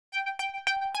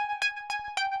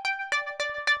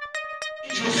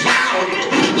You found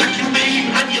like you made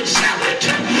onion salad.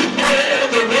 Oh,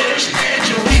 the worst had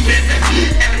you weeping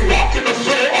and walking the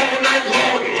floor all night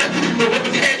long. The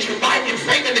women had you biting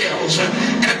fingernails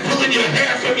and pulling your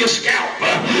hair from your scalp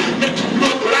to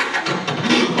look like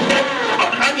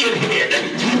an onion head.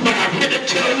 But I'm here to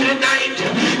tell you tonight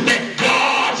that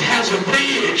God has a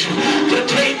bridge to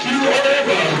take you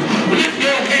over. Lift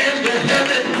your hands to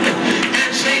heaven and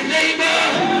say,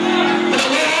 neighbor, the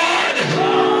Lord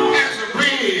has a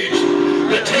bridge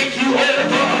to take you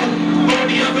over on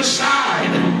the other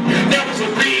side. There was a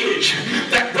bridge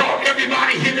that brought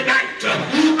everybody here tonight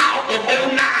out of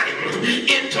 09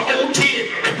 into 010.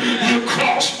 You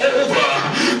cross over.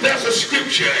 There's a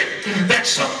scripture that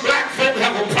some black folk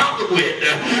have a problem with.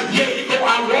 Yea, though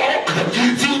I walk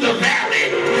through the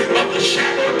valley of the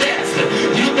shadow of death.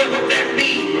 You know what that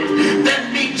means?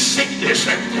 That means sickness.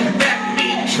 That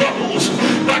means troubles.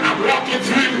 But I'm walking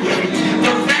through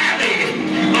the valley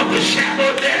of the shadow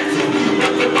of death.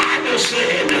 But the Bible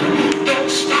said, don't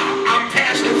stop. I'm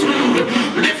passing through.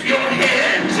 Lift your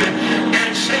hands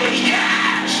and say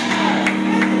yes.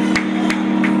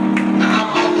 I'm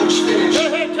almost finished.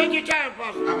 Hey, take your time,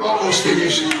 Pastor. I'm almost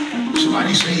finished.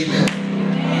 Somebody say amen.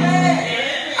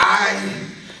 I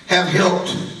have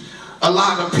helped a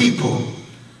lot of people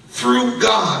through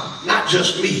God, not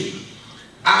just me.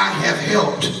 I have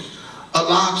helped a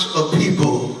lot of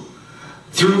people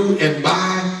through and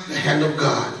by the hand of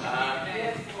God.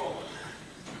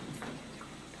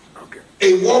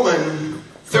 A woman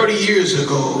 30 years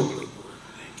ago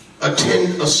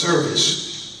attended a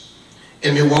service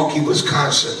in Milwaukee,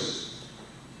 Wisconsin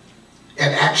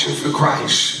at Action for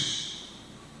Christ.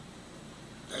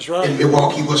 That's right. In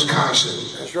Milwaukee,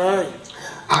 Wisconsin. That's right.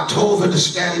 I told her to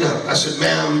stand up. I said,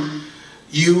 ma'am,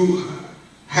 you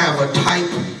have a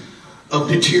type of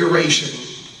deterioration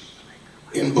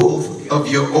in both of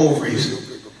your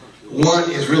ovaries. One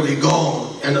is really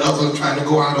gone and the other one trying to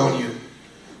go out on you.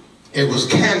 It was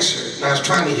cancer, and I was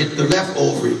trying to hit the left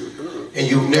ovary, and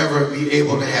you'll never be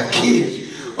able to have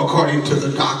kids, according to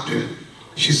the doctor.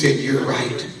 She said, you're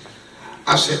right.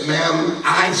 I said, ma'am,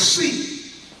 I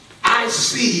see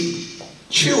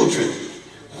children.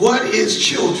 What is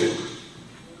children?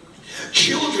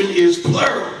 Children is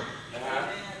plural.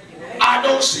 I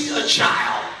don't see a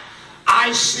child.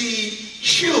 I see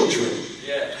children,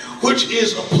 which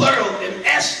is a plural, and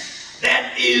S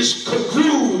that is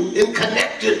congruent and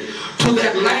connected to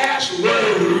that last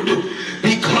word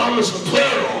becomes a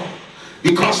plural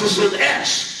because it's an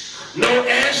S. No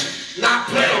S, not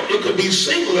plural. It could be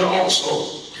singular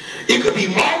also. It could be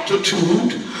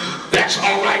multitude. That's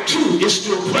all right too. It's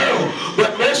still plural.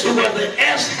 But mostly where the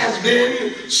S has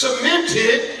been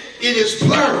cemented, it is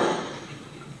plural.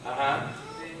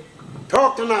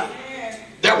 Talk tonight.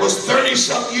 That was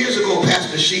 30-something years ago,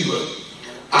 Pastor Sheila.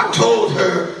 I told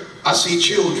her, I see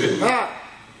children.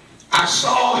 I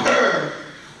saw her,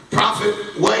 Prophet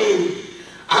Wayne.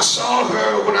 I saw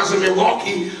her when I was in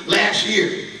Milwaukee last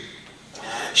year.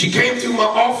 She came through my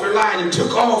offering line and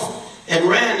took off and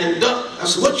ran and ducked. I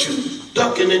said, what you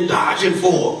ducking and dodging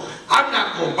for? I'm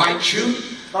not going to bite you.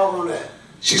 Talk on that.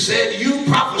 She said, you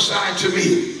prophesied to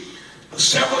me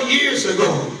several years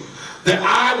ago that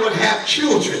I would have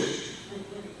children.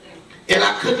 And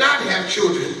I could not have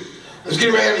children. I was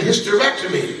getting ready to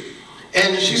hysterectomy.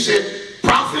 And she said,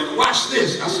 prophet, watch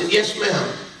this. I said, yes,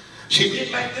 ma'am. She did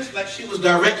like this, like she was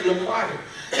directing the choir.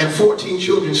 And 14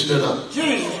 children stood up.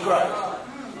 Jesus Christ.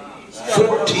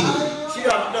 14. She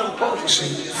got another potion.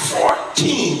 See,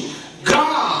 14.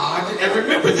 God, and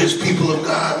remember this, people of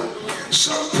God,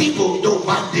 some people don't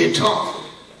bite their tongue.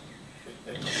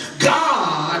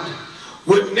 God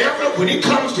would never, when it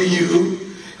comes to you,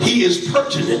 he is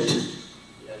pertinent.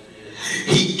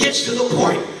 He gets to the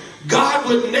point. God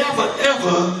would never,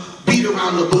 ever beat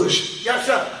around the bush. Yes,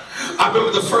 sir. I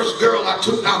remember the first girl I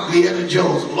took out, Leanna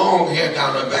Jones, long hair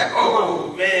down her back.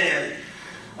 Oh, man.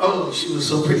 Oh, she was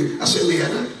so pretty. I said,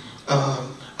 Leanna,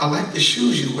 I like the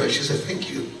shoes you wear. She said, thank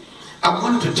you. I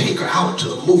wanted to take her out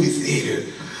to a movie theater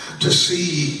to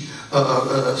see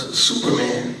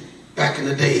Superman back in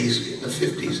the days, in the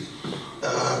 50s.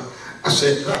 I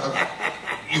said,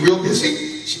 you real busy?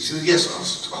 She said, yes,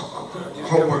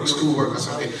 homework, schoolwork. I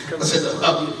said,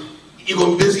 you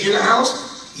going busy in the house?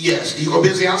 Yes. You going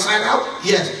busy outside out?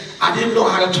 Yes. I didn't know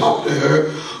how to talk to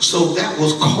her, so that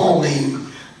was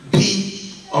calling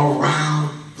beat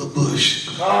around the bush.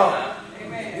 Oh,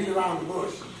 beat around the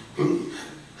bush.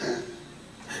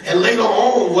 And later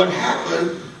on, what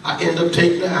happened, I ended up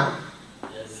taking her out.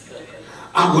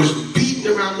 I was beating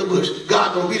around the bush.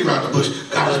 God don't beat around the bush.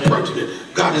 God is pertinent.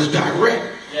 God is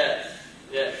direct. Yes.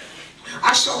 Yes.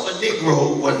 I saw a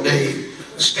Negro one day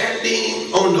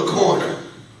standing on the corner.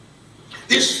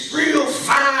 This real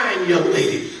fine young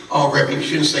lady. Oh, Reverend, you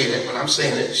shouldn't say that, but I'm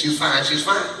saying it. She's fine, she's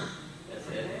fine. That's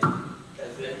it.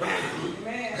 That's it.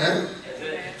 Huh?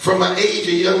 From my age,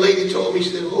 a young lady told me,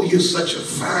 she said, oh, you're such a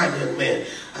fine young man.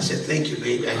 I said, thank you,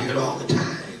 baby. I hear it all the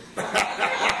time.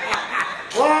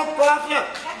 Well, prophet.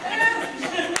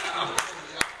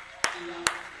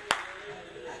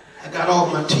 I got all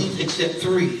my teeth except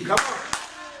 3. Come on.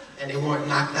 And they weren't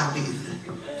knocked out either.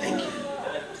 Thank you.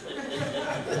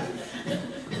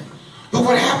 But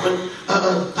what happened,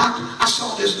 I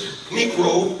saw this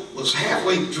Negro was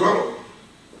halfway drunk,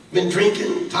 been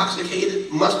drinking,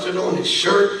 intoxicated, mustard on his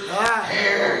shirt,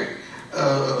 hair,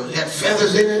 had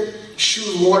feathers in it,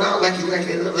 shoes worn out like he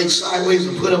laid sideways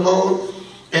and put them on.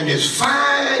 And this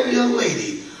fine young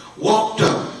lady walked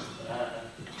up,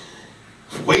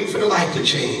 waiting for the light to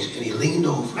change, and he leaned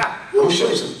over. I'm going to show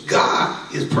you something.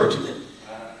 God is pertinent.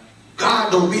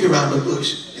 God don't beat around the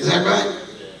bush. Is that right?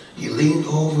 He leaned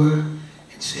over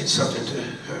and said something to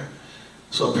her.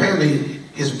 So apparently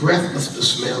his breath must have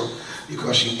smelled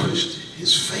because she pushed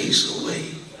his face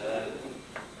away.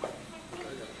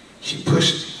 She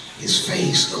pushed his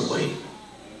face away.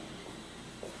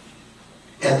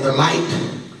 And the light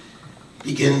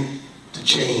began to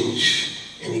change,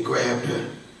 and he grabbed her.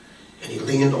 And he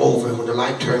leaned over when the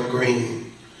light turned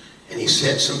green, and he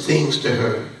said some things to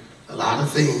her, a lot of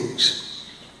things.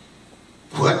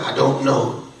 What, I don't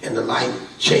know. And the light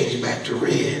changed back to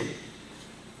red.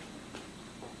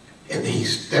 And he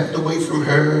stepped away from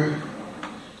her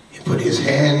and put his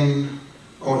hand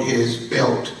on his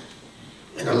belt,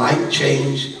 and the light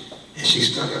changed, and she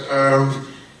stuck her arms,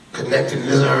 connected in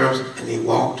his arms, and he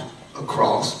walked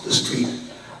across the street.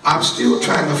 I'm still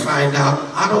trying to find out,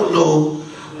 I don't know,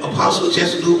 Apostle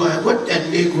Jesse Lubine, what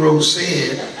that Negro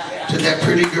said to that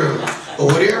pretty girl. But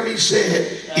whatever he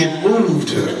said, it moved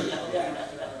her.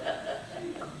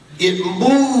 It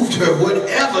moved her,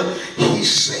 whatever he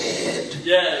said.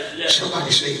 Yes, yes.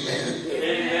 Somebody say amen.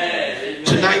 Amen.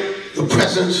 Tonight, the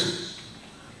presence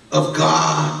of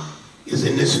God is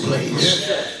in this place.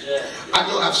 Yes, yes. I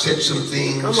know I've said some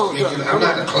things. Come on, sir. I'm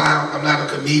not a clown. I'm not a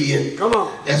comedian. Come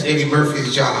on. That's Eddie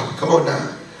Murphy's job. Come on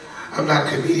now. I'm not a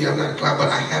comedian. I'm not a clown. But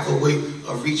I have a way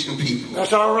of reaching people.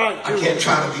 That's all right, too. I can't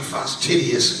try to be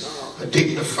fastidious or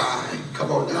dignified.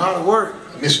 Come on now. Know how to work.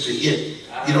 Mr. It.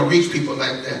 You don't reach people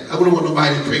like that. I wouldn't want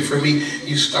nobody to pray for me.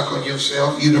 You stuck on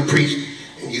yourself. You done preached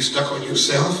and you stuck on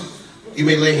yourself. You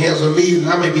may lay hands on me and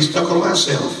I may be stuck on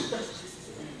myself.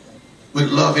 With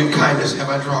love and kindness have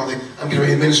I drawn thee. I'm getting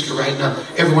ready to minister right now.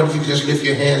 Everyone, if you could just lift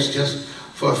your hands just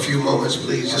for a few moments,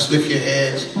 please. Just lift your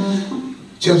hands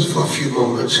just for a few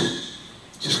moments.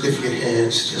 Just lift your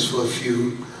hands just for a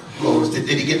few moments. Did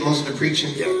he get most of the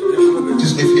preaching? Yeah.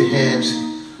 Just lift your hands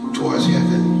towards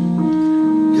heaven.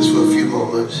 Just for a few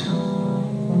moments.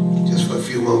 Just for a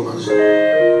few moments.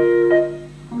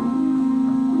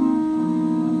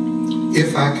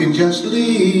 If I can just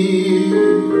live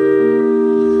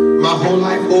my whole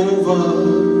life over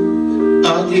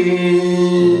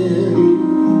again.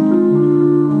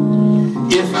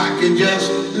 If I can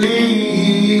just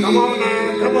live. Come on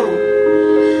now, come on.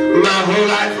 My whole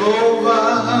life over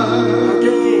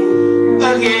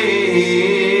again.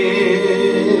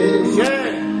 Yeah.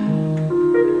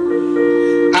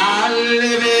 I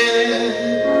live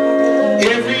it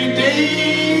every day.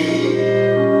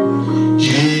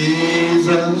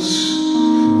 Jesus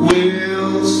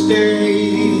will stay.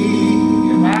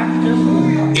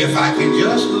 If I can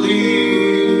just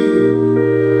live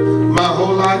my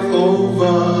whole life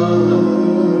over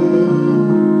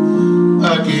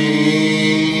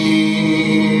again.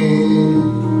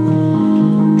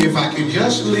 If I can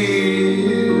just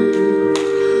live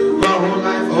my whole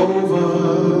life over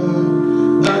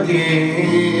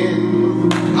again.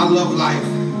 I love life.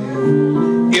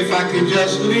 If I can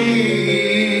just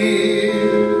live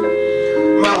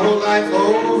my whole life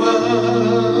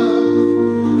over